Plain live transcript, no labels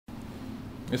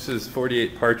This is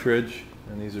 48 Partridge,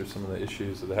 and these are some of the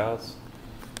issues of the house.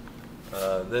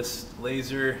 This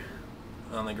laser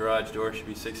on the garage door should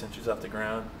be 6 inches off the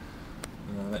ground.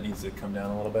 That needs to come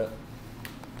down a little bit.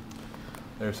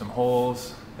 There are some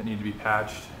holes that need to be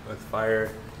patched with fire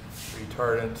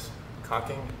retardant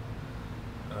caulking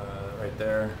right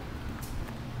there,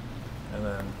 and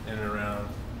then in and around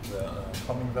the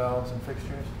plumbing valves and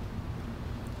fixtures.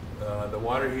 The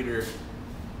water heater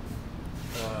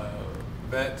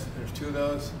vent, there's 2 of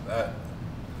those.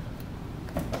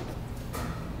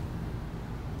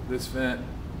 This vent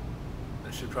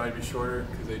should probably be shorter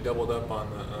because they doubled up on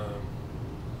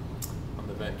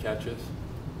the vent catches.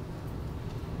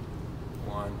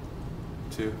 1,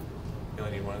 2. You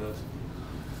only need one of those.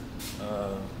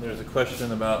 There's a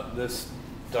question about this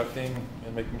ducting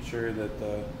and making sure that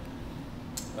the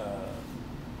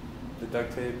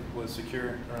duct tape was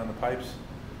secure around the pipes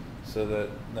so that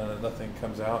nothing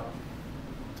comes out,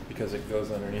 because it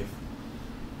goes underneath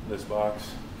this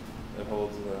box that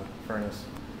holds the furnace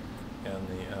and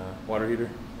the water heater.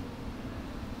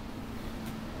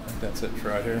 I think that's it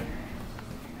for out here.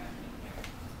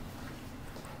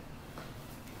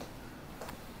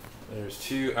 There's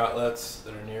 2 outlets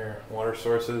that are near water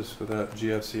sources without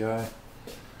GFCI.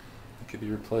 It could be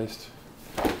replaced.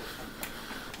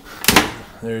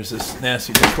 There's this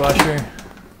nasty dishwasher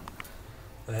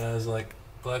that has like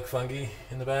black fungi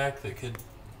in the back that could,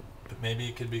 maybe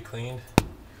it could be cleaned.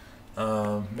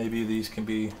 Maybe these can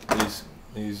be,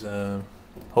 these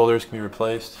holders can be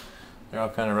replaced. They're all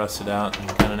kind of rusted out and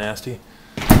kind of nasty.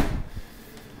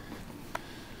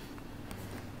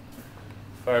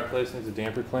 Fireplace needs a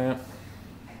damper clamp.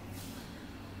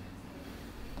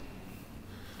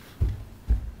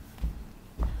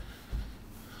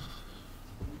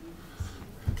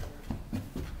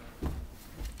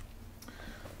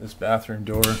 This bathroom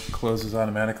door closes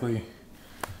automatically,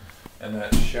 and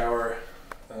that shower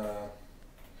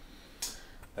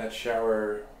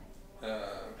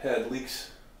head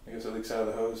leaks. I guess it leaks out of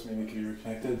the hose. Maybe it could be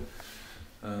reconnected.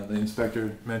 The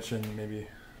inspector mentioned maybe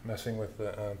messing with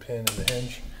the pin and the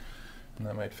hinge, and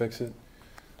that might fix it.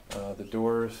 The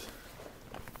doors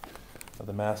of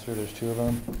the master, there's 2 of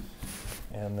them,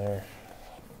 and they're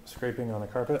scraping on the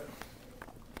carpet.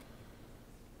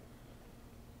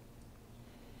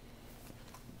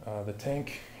 The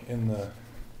tank in the, I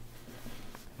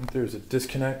think there's a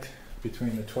disconnect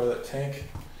between the toilet tank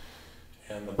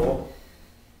and the bowl.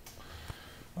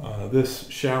 This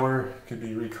shower could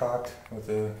be recocked with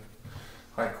a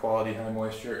high quality, high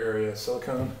moisture area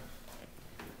silicone.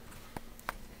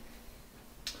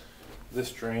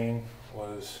 This drain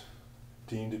was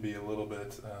deemed to be a little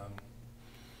bit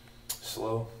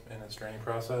slow in its draining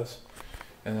process.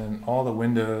 And then all the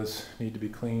windows need to be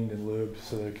cleaned and lubed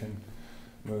so they can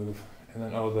move. And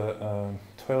then the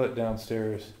toilet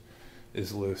downstairs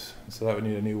is loose, so that would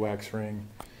need a new wax ring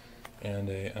and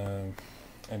a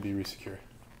and be resecure.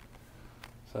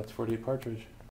 So that's 48 Partridge.